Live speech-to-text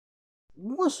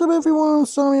What's up everyone,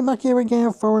 Sammy back here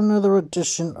again for another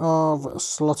edition of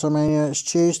Sloto Mania. It's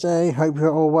Tuesday, hope you're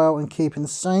all well and keeping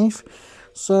safe.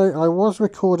 So I was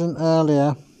recording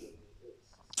earlier,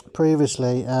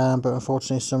 previously, but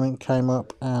unfortunately something came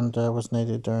up and was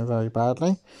needed doing very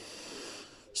badly.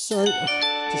 So,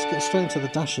 just get straight into the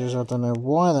dashes, I don't know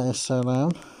why that is so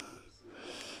loud.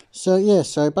 So yeah,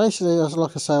 so basically, as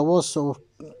like I say, I was sort of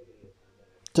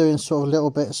doing sort of a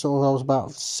little bit, I was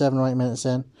about 7 or 8 minutes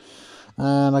in.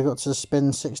 And I got to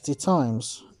spin 60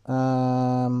 times.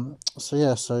 So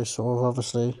yeah, so sort of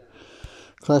obviously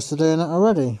close to doing it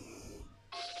already.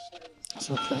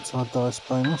 So collect our dice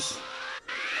bonus.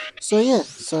 So yeah,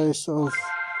 so sort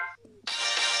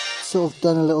of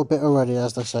done a little bit already,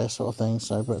 as they say, sort of thing.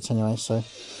 So, but anyway, so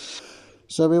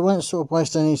we won't sort of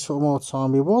waste any sort of more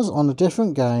time. We was on a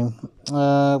different game.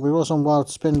 We was on Wild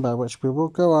Spinbow, which we will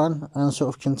go on and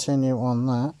sort of continue on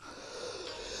that.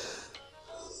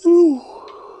 Ooh.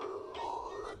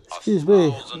 Excuse me.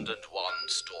 1001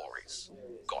 stories.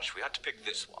 Gosh, we had to pick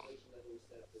this one.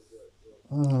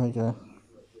 There we go.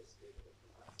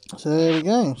 So there we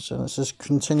go. So let's just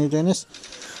continue doing this.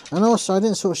 And also, I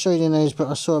didn't sort of show you the news, but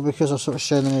I saw it because I sort of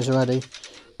showed the news already.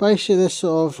 Basically, there's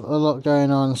sort of a lot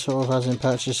going on, sort of as in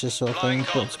purchases, sort of thing.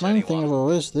 But the main thing of all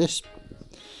is this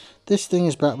thing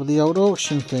is back with the old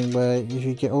auction thing, where if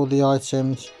you get all the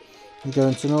items, you go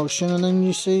into an auction and then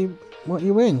you see what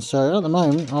you win. So at the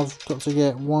moment, I've got to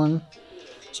get one.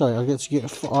 Sorry, I need to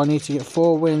get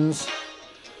 4 wins,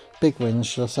 big wins,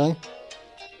 should I say?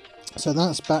 So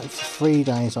that's back for 3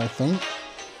 days, I think.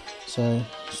 So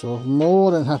sort of more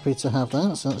than happy to have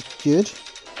that. So that's good.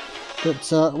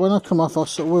 But when I come off, I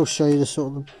will show you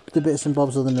the bits and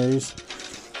bobs of the news,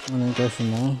 and then go from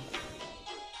there.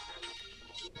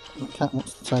 The cat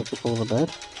wants to take up all the bed.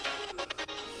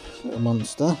 Little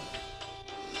monster.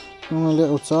 And my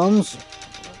little Toms.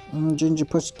 And Ginger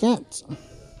Pussycat.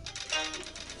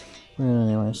 Well,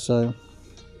 anyway, so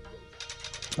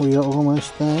we are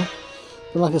almost there.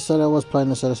 But like I said, I was playing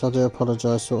this, so I do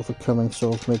apologise sort of for coming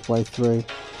sort of midway through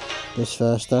this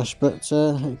first dash. But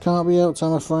it can't be helped,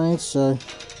 I'm afraid, so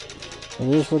it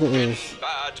is what it is.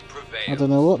 I don't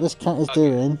know what this cat is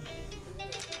doing.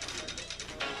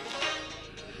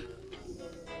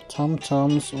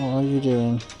 Tom-toms, what are you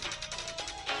doing?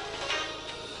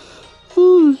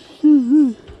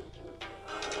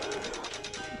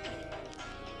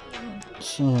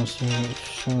 So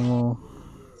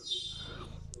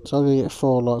I'm going to get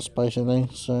 4 lots basically,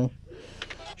 so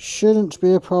shouldn't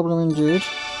be a problem indeed.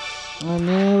 And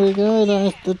there we go, that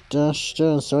is the dash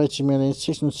done. So 80 million,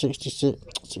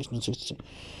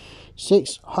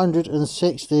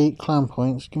 660 clan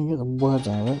points. Can you get the words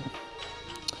out of it?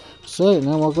 So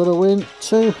now I've got to win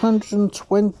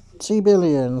 220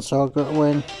 billion. So I've got to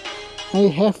win a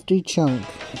hefty chunk,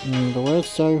 in other words.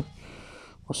 So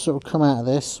I'll sort of come out of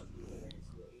this.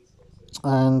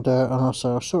 And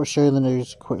also I'll sort of show you the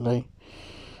news quickly.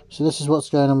 So this is what's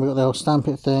going on. We've got the whole Stamp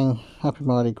It thing, Happy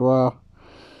Mardi Gras.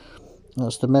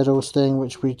 That's the medals thing,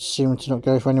 which we seem to not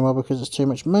go for anymore because it's too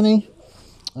much money.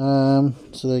 So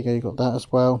there you go, you got that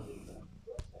as well.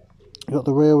 You got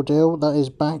the real deal, that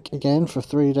is back again for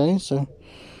 3 days, so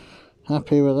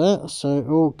happy with that. So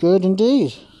all good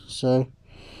indeed. So,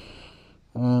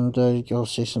 and you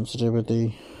obviously something to do with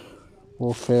the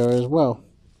warfare as well.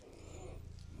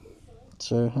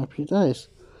 So happy days.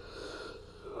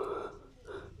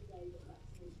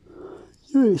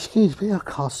 Excuse me, I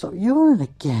can't stop yawning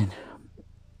again.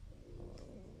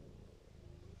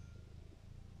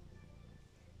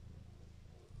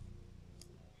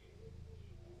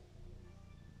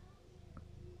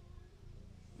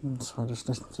 So I just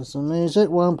listen to some music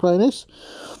while I'm playing this.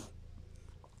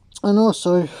 And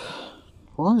also,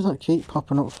 why does that keep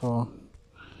popping up for?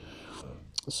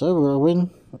 So we're going to win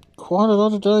quite a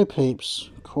lot of dough, peeps.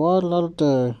 Quite a lot of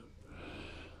dough.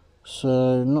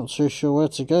 So not too sure where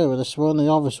to go with this one. The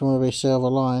obvious one will be Silver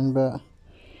Line, but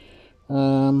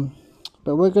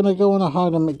we're going to go on a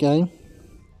hide and game.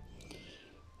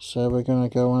 So we're going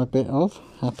to go on a bit of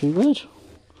Happy Red.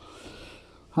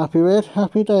 Happy Red,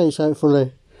 happy days,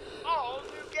 hopefully. Oh,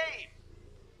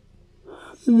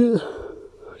 new game.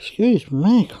 Excuse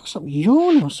me, can't stop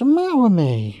yawning. What's the matter with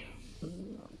me?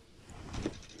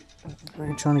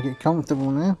 I'm trying to get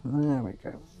comfortable now. There we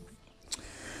go.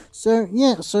 So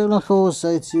yeah, so like I always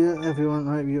say to you, everyone,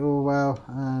 I hope you're all well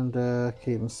and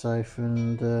keeping safe,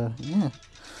 and yeah,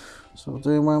 sort of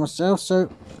doing well myself. So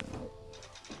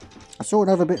I sort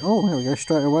of have a bit. Oh, there we go,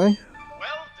 straight away.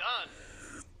 Well done.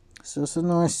 So it's a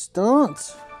nice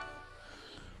start.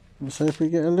 Let's hope we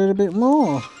get a little bit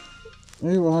more.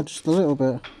 Ooh, just a little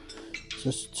bit.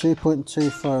 Just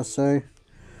 2.25. So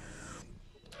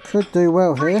could do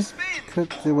well here.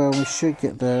 Could do well. We should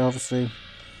get there, obviously.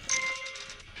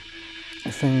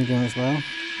 A thing we do as well.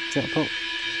 Jackpot.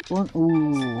 One.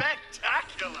 Ooh.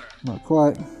 Spectacular. Not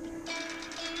quite.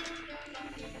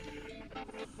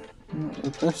 Not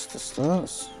the best of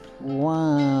starts.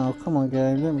 Wow. Come on,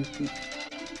 game. Let me.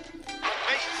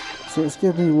 So it's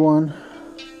given me one.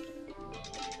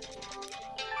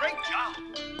 Great job.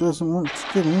 Doesn't want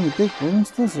to give me any big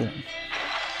wins, does it?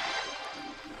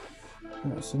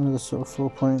 That's another sort of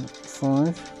 4.5. Well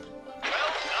done.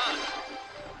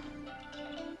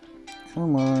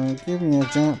 Come on, give me a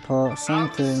jackpot,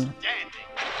 something. Outstanding.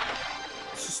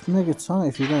 It's just mega tight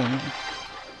if you don't.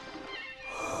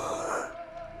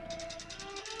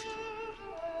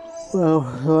 Well,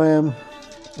 I am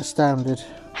astounded.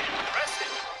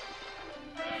 Impressive.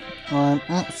 I am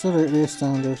absolutely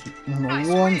astounded. Not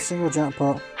one single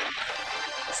jackpot.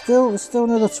 It's still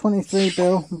another 23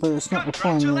 bill, but it's not the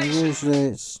point. Usually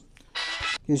it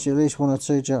gives you at least 1 or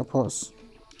 2 jackpots.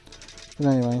 But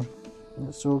anyway,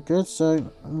 it's all good,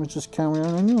 so we'll just carry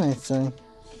on anyway, so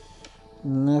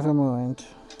never mind.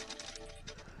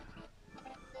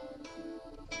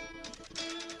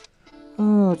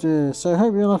 Oh dear, so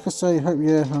hope you, like I say, I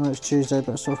know it's Tuesday,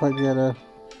 but I sort of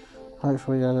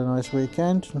hopefully you had a nice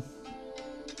weekend.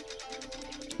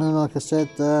 And like I said,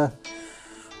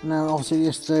 now obviously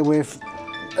yesterday with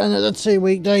another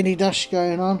 2-week daily dash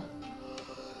going on.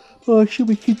 Oh, should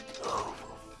we keep...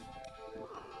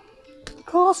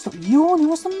 God, stop yawning,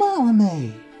 what's the matter with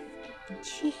me?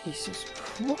 Jesus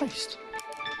Christ.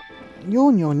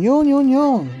 Yawn, yawn, yawn, yawn,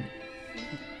 yawn.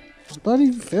 I don't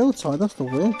even feel tired, that's the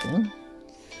weird thing.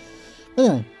 But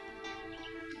anyway.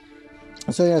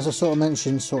 So yeah, as I sort of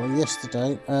mentioned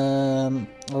yesterday, I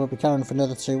will be carrying for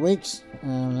another 2 weeks.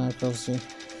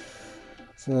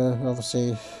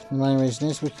 Obviously the main reason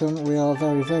is we are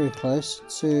very, very close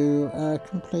to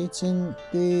completing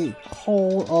the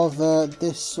whole of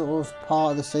this sort of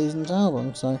part of the season's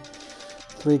album. So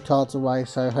 3 cards away,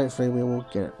 so hopefully we will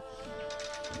get it.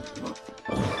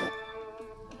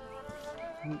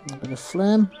 A bit of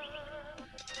phlegm.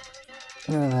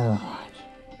 There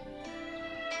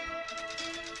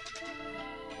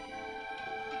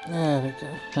we go.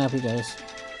 Happy days.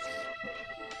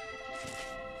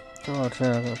 God,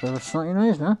 there, I've got a bit of a snotty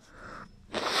nose now.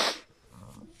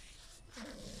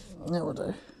 That will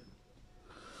do.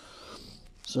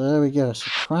 So there we go. So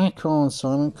crack on,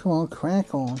 Simon. Come on,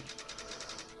 crack on.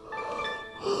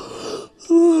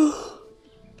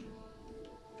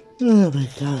 There we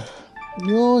go.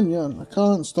 Yawn, yawn. I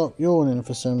can't stop yawning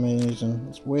for some reason.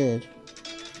 It's weird.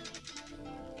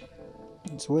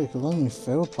 It's weird because I don't even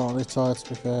feel partly tired, to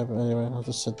be fair. But anyway, I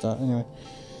just said that anyway.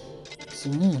 So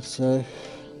yeah,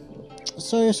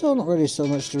 so it's all not really so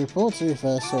much to report, to be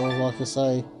fair. Sort of like I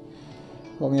say,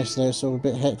 from yesterday, it was sort of a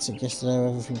bit hectic yesterday with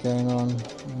everything going on.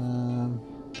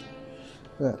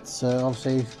 But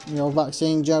obviously,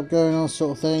 vaccine jab going on,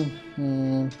 sort of thing,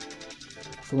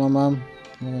 for my mum.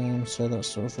 So that's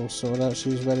sort of all sorted out.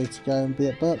 She's ready to go and be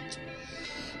at booked.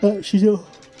 She's all...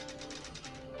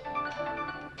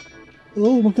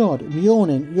 Oh my god, I'm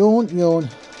yawning, yawn.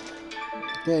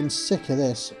 Getting sick of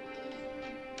this.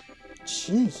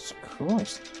 Jesus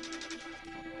Christ.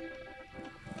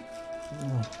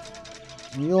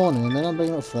 I'm yawning, and then I'm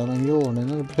bringing up phlegm, I'm yawning, and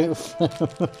then I'm bringing up phlegm.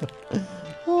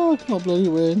 Oh, I can't bloody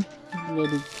win.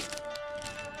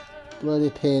 Bloody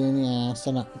pain in the ass,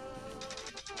 isn't it?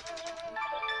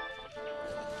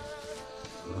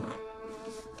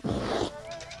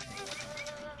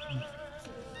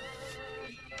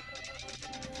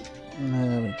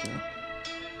 There we go.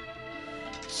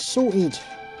 Sorted.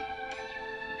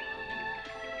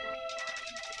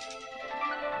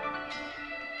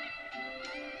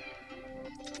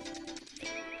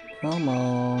 Come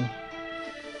on.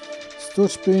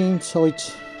 Start being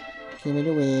tight. Give me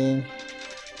the win.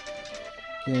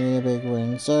 Give me a big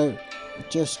win. So,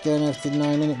 just going after the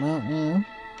 9-minute mark now.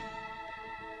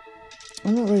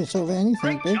 I'm not really sort of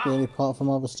anything big really, apart from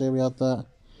obviously we had that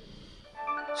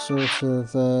sort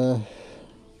of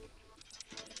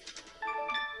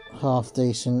half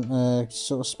decent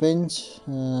sort of spins.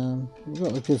 We've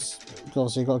got a good,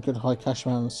 obviously got a good high cash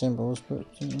amount of symbols, but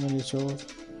didn't really sort of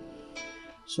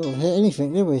hit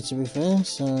anything, did we, to be fair?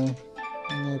 So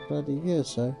yeah, bloody good.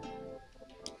 So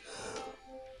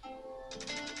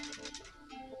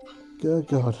good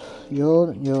God,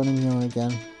 yawn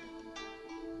again.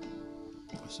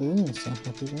 So yeah, so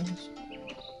happy days.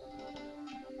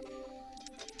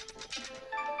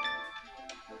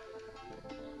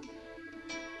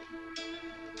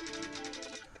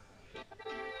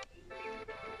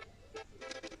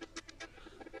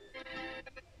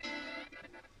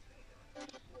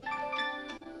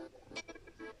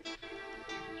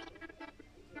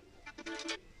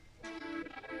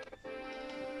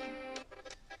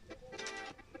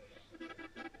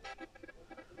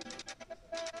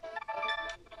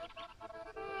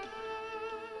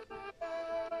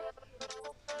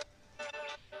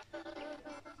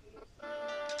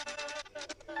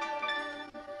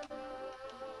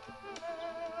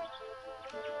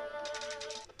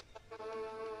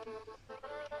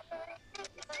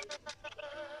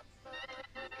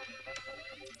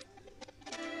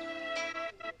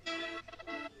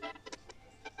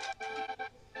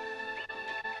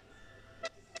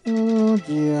 Oh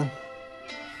dear.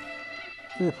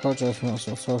 I do apologise for not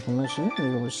sort of talking much. I didn't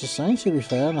really know what to say, to be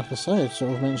fair. Like I say, I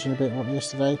sort of mentioned a bit what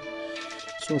yesterday.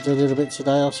 Sort of did a little bit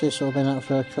today. Also, sort of been out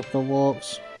for a couple of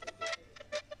walks.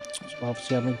 So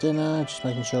obviously having dinner, just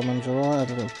making sure Mum's alright.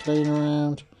 Had a little clean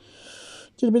around.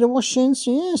 Did a bit of washing,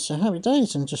 so yeah, so happy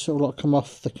days. And just sort of like come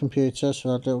off the computer, so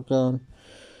I had a little go on.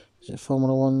 Is it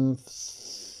Formula 1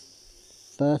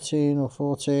 13 or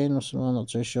 14 or something? I'm not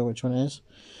too sure which one it is.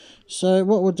 So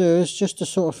what we'll do is, just to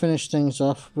sort of finish things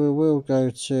off, we will go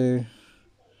to... do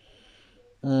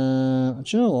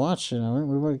you know what, actually, no,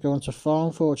 we won't go on to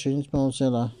Farm Fortunes,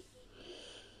 Mozilla.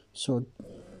 So,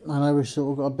 I know we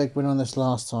sort of got a big win on this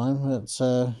last time, but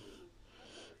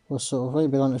we'll sort of,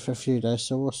 we've been on it for a few days,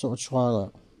 so we'll sort of try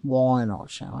that. Why not,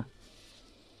 shall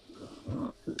we?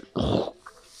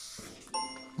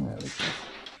 There we go.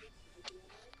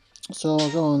 So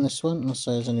I'll go on this one, and I'll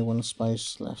say there's only one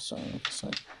space left, so like I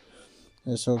say,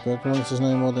 it's all good. Once there's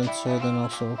no more than two, then I'll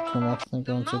sort of come off and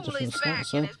go on to a different slot.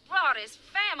 So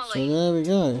there we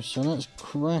go. So let's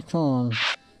crack on.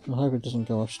 I hope it doesn't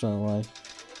go off straight away.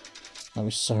 That'd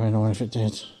be so annoying if it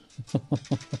did.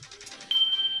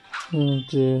 Oh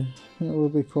dear, that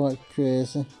would be quite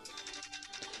crazy.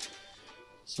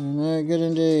 So no good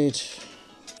indeed.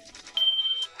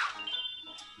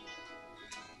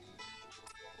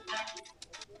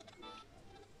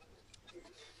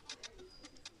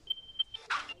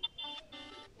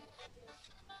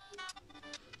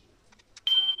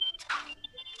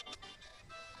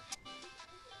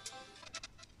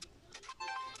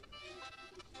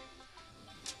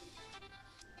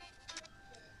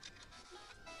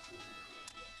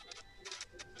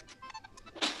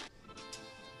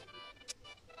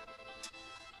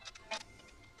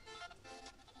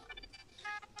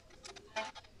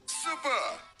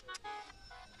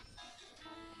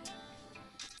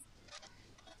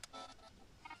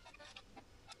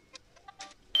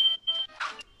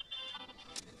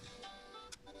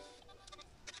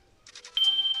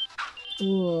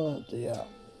 Oh dear.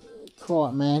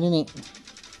 Quite man, isn't it?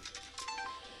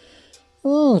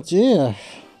 Oh dear.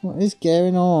 What is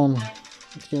going on?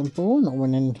 It's getting boring not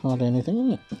winning hardly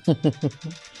anything, isn't it?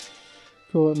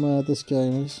 Quite mad this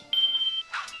game is.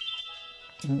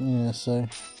 Yeah, so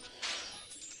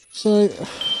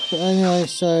but anyway,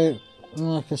 so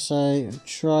like I say,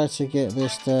 try to get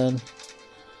this done.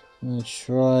 And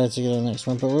try to get the next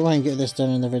one, but we won't get this done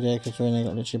in the video because we only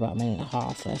got literally about a minute and a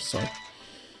half left, so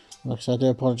like I said, I do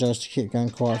apologise to keep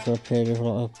going quiet for a period of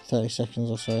like 30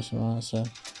 seconds or so, something like that, so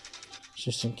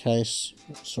just in case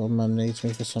sort of Mum needs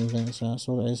me for something, so that's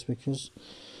all it is, because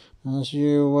as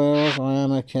you're aware of, I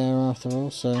am a carer after all,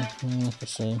 so like I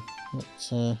say,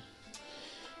 but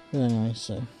anyway,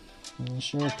 so I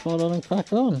shall plod on and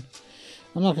crack on.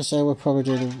 And like I say, we'll probably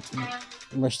do the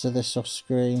rest of this off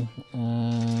screen,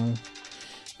 and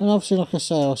obviously like I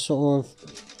say, I'll sort of,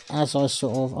 as I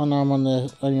sort of, I know I'm on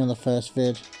only on the first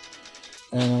vid,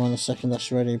 and I'm on the second dash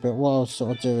already, but what I'll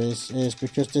sort of do is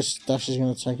because this dash is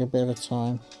going to take a bit of a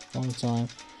long time,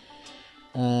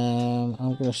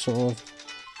 I'm going to sort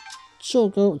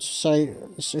of go to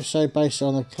say based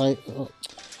on the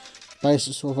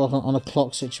based sort of on a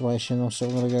clock situation, I'm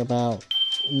sort of going to go about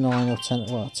 9 or 10,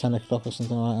 well 10 o'clock or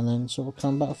something like that, and then sort of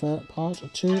come back for part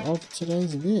 2 of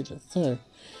today's vid. So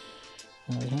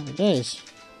happy days.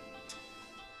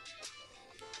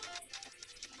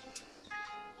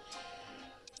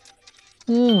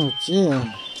 Oh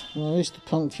dear. Well, at least the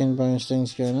pumpkin bonus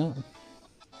thing's going up.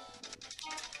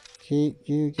 Keep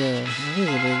you going. That is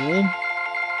a big win.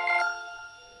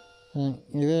 Thank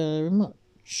you very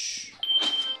much.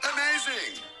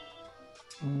 Amazing!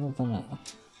 Love that.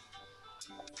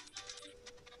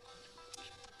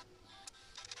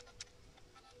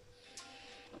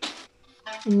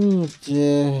 Oh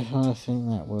dear, I think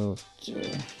that will do.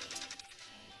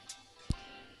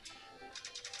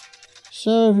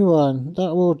 So everyone,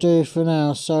 that will do for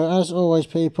now. So as always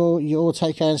people, you all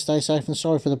take care and stay safe, and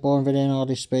sorry for the boring video and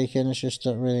hardly speaking, it's just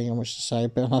not really much to say,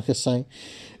 but like I say,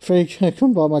 free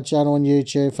come by my channel on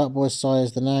YouTube, Fatboysci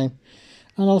is the name,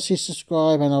 and obviously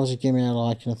subscribe, and obviously give me a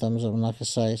like and a thumbs up, and like I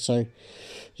say, so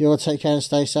you all take care and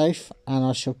stay safe, and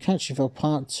I shall catch you for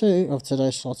part 2 of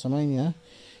today's Slotomania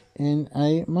in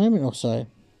a moment or so.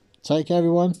 Take care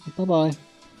everyone, bye bye.